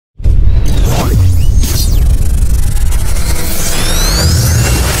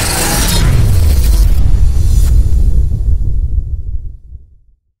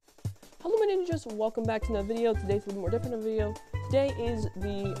welcome back to another video. Today's a little more different video. Today is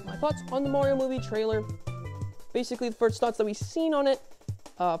my thoughts on the Mario movie trailer. Basically, the first thoughts that we've seen on it.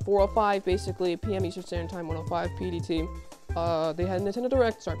 4:05, basically, PM Eastern Standard Time, 1:05 PDT. They had a Nintendo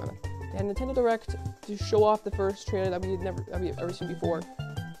Direct. Sorry, my bad. They had a Nintendo Direct to show off the first trailer that we had ever seen before.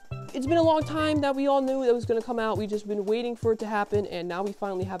 It's been a long time that we all knew it was going to come out. We've just been waiting for it to happen, and now we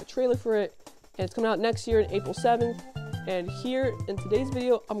finally have a trailer for it. And it's coming out next year on April 7th. And here in today's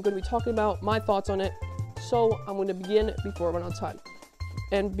video, I'm going to be talking about my thoughts on it. So I'm going to begin before I run out of time.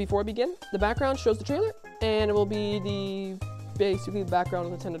 And before I begin, the background shows the trailer, and it will be basically the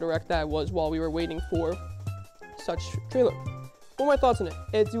background of the Nintendo Direct that was while we were waiting for such trailer. What are my thoughts on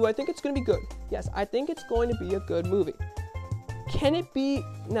it? Do I think it's going to be good? Yes, I think it's going to be a good movie. Can it be,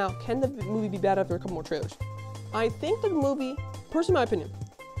 now, can the movie be bad after a couple more trailers? I think the movie, personally my opinion,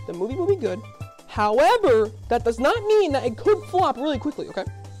 the movie will be good. However, that does not mean that it could flop really quickly, okay?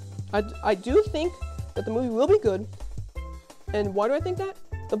 I do think that the movie will be good. And why do I think that?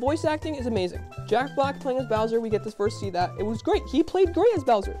 The voice acting is amazing. Jack Black playing as Bowser, we get to first see that. It was great. He played great as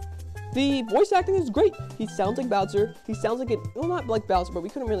Bowser. The voice acting is great. He sounds like Bowser. He sounds like well, not like Bowser, but we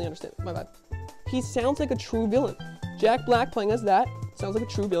couldn't really understand it. My bad. He sounds like a true villain. Jack Black playing as that sounds like a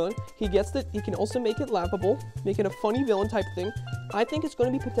true villain. He gets that. He can also make it laughable, make it a funny villain type thing. I think it's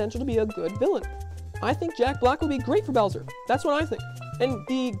going to be potential to be a good villain. I think Jack Black will be great for Bowser. That's what I think. And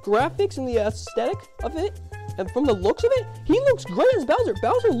the graphics and the aesthetic of it, and from the looks of it, he looks great as Bowser.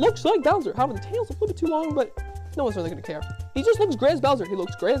 Bowser looks like Bowser. However, the tail's a little bit too long, but no one's really going to care. He just looks great as Bowser. He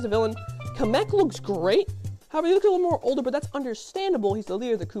looks great as a villain. Kamek looks great. However, he looks a little more older, but that's understandable. He's the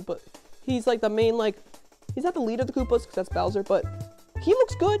leader of the Koopa. He's like the main, he's not the leader of the Koopas, because that's Bowser, but he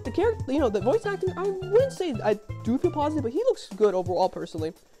looks good. The character, the voice acting, I wouldn't say I do feel positive, but he looks good overall,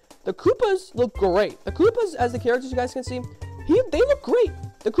 personally. The Koopas look great. The Koopas, as the characters you guys can see, they look great.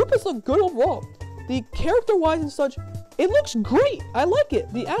 The Koopas look good overall. The character-wise and such, it looks great. I like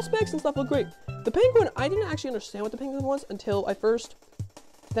it. The aspects and stuff look great. The penguin, I didn't actually understand what the penguin was until I first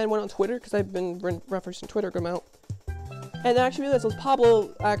then went on Twitter, because I've been referencing Twitter a good amount. And I actually realized it was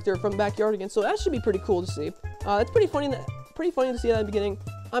Pablo actor from Backyardigans, so that should be pretty cool to see. It's pretty funny to see that in the beginning.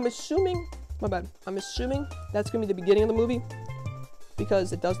 I'm assuming that's going to be the beginning of the movie,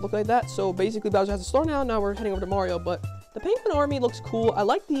 because it does look like that. So basically Bowser has a star now we're heading over to Mario, but the Penguin Army looks cool. I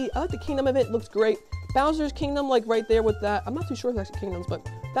like the kingdom of it. It looks great. Bowser's kingdom, right there with that. I'm not too sure if it's actually kingdoms, but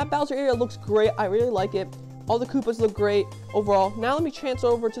that Bowser area looks great. I really like it. All the Koopas look great overall. Now let me transfer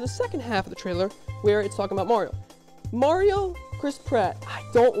over to the second half of the trailer, where it's talking about Mario. Mario, Chris Pratt, I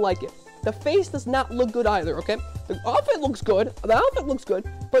don't like it. The face does not look good either, okay? The outfit looks good. But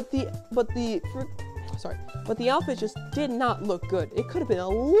the outfit just did not look good. It could have been a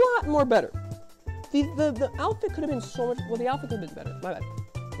lot more better. The outfit could have been so much, well, the outfit could have been better. My bad.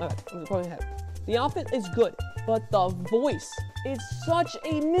 I'm probably ahead. The outfit is good, but the voice is such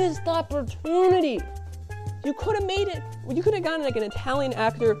a missed opportunity. You could have made it, you could have gotten an Italian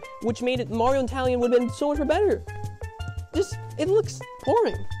actor, which made it Mario Italian would have been so much better. It looks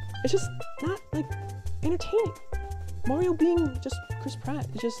boring. It's just not, entertaining. Mario being just Chris Pratt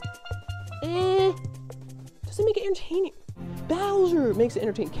is just, doesn't make it entertaining. Bowser makes it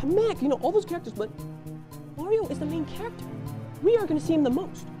entertaining. Kamek, all those characters, but Mario is the main character. We are going to see him the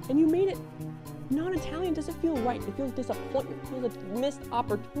most, and you made it non-Italian. Doesn't feel right. It feels disappointment. It feels a missed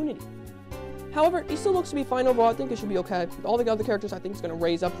opportunity. However, he still looks to be fine overall. I think it should be okay. With all the other characters, I think it's going to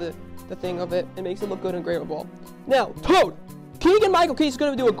raise up the thing of it. It makes it look good and great overall. Now, Toad! Keegan-Michael Key is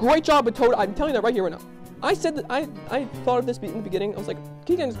going to do a great job with Toad. I'm telling you that right here, right now. I said that I thought of this in the beginning. I was like,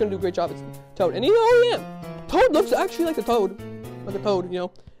 Keegan is going to do a great job as Toad. And he already am. Toad looks actually like a Toad.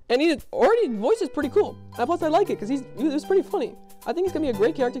 And he already, the voice is pretty cool. And plus, I like it, because he's pretty funny. I think he's going to be a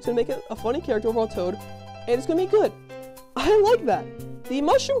great character. It's going to make it a funny character overall, Toad. And it's going to be good. I like that. The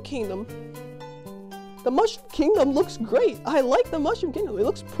Mushroom Kingdom looks great. I like the Mushroom Kingdom. It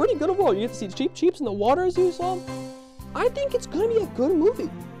looks pretty good overall. You get to see the Cheeps in the water, as you saw. I think it's going to be a good movie.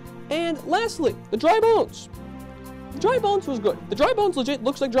 And lastly, the Dry Bones. The Dry Bones was good. The Dry Bones legit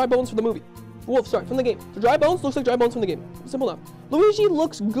looks like Dry Bones for the movie. Well, sorry, from the game. The Dry Bones looks like Dry Bones from the game. Simple enough. Luigi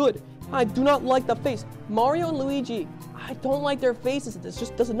looks good. I do not like the face. Mario and Luigi, I don't like their faces. This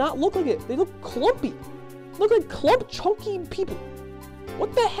just does not look like it. They look clumpy. Look like chunky people.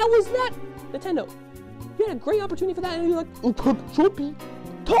 What the hell is that? Nintendo. You had a great opportunity for that, and you're like, oh, Choppy.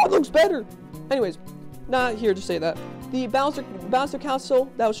 Toad looks better. Anyways, not here to say that. The Bowser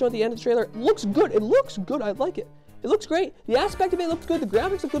Castle that was shown at the end of the trailer looks good. It looks good. I like it. It looks great. The aspect of it looks good. The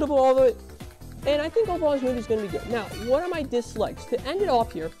graphics look good of all of it. And I think overall this movie is going to be good. Now, what are my dislikes? To end it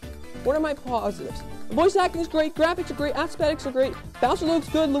off here, what are my positives? The voice acting is great. Graphics are great. Aesthetics are great. Bowser looks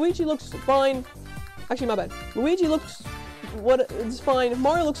good. Luigi looks fine. Actually, my bad. Luigi looks it's fine.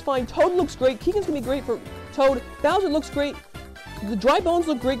 Mario looks fine. Toad looks great. Keegan's gonna be great for Toad. Bowser looks great. The dry bones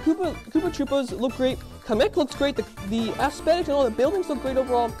look great. Koopa Troopas look great. Kamek looks great. The aesthetics and all the buildings look great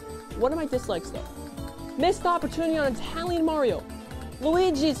overall. What are my dislikes though? Missed opportunity on Italian Mario.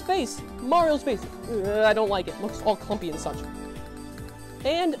 Luigi's face. Mario's face. I don't like it. Looks all clumpy and such.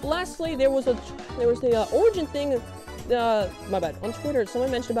 And lastly, there was the Origin thing. My bad. On Twitter,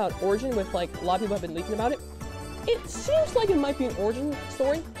 someone mentioned about Origin with like a lot of people have been leaking about it. It seems like it might be an origin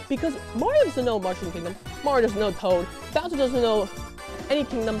story because Mario doesn't know Mushroom Kingdom. Mario doesn't know Toad. Bowser doesn't know any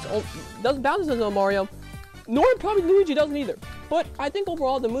kingdoms. Bowser doesn't know Mario. Nor probably Luigi doesn't either. But I think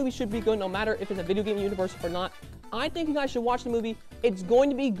overall the movie should be good no matter if it's a video game universe or not. I think you guys should watch the movie. It's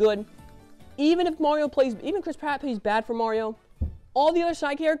going to be good. Even if even Chris Pratt plays bad for Mario, all the other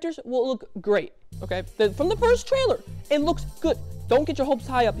side characters will look great. Okay? From the first trailer, it looks good. Don't get your hopes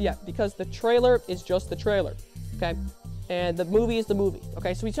high up yet because the trailer is just the trailer. Okay? And the movie is the movie.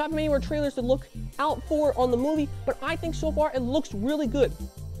 Okay? So we don't have many more trailers to look out for on the movie, but I think so far it looks really good.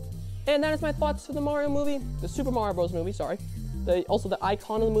 And that is my thoughts for the Mario movie. The Super Mario Bros. Movie, sorry. Also, the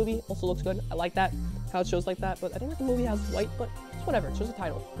icon of the movie also looks good. I like that, how it shows like that, but I don't think the movie has white, but it's whatever. It's just a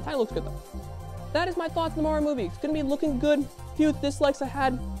title. The title looks good, though. That is my thoughts on the Mario movie. It's going to be looking good. Few dislikes I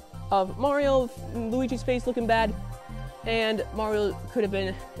had of Mario, Luigi's face looking bad, and Mario could have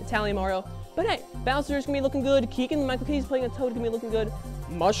been Italian Mario. But hey, Bowser's going to be looking good. Keegan, Michael K's playing a Toad, going to be looking good.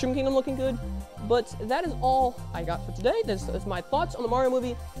 Mushroom Kingdom looking good. But that is all I got for today. This is my thoughts on the Mario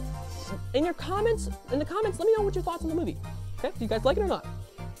movie. In the comments, let me know what your thoughts on the movie. Okay, do you guys like it or not?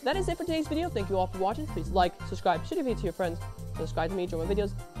 That is it for today's video. Thank you all for watching. Please like, subscribe, share the video to your friends, subscribe to me, join my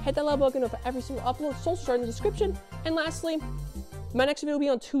videos, hit that little button for every single upload, social start in the description. And lastly, my next video will be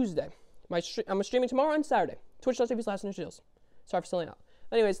on Tuesday. I'm streaming tomorrow and Saturday. Twitch.tv/NinjaDils. Sorry for selling out.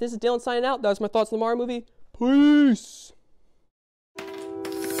 Anyways, this is Dylan signing out. That was my thoughts on the Mario movie. Peace!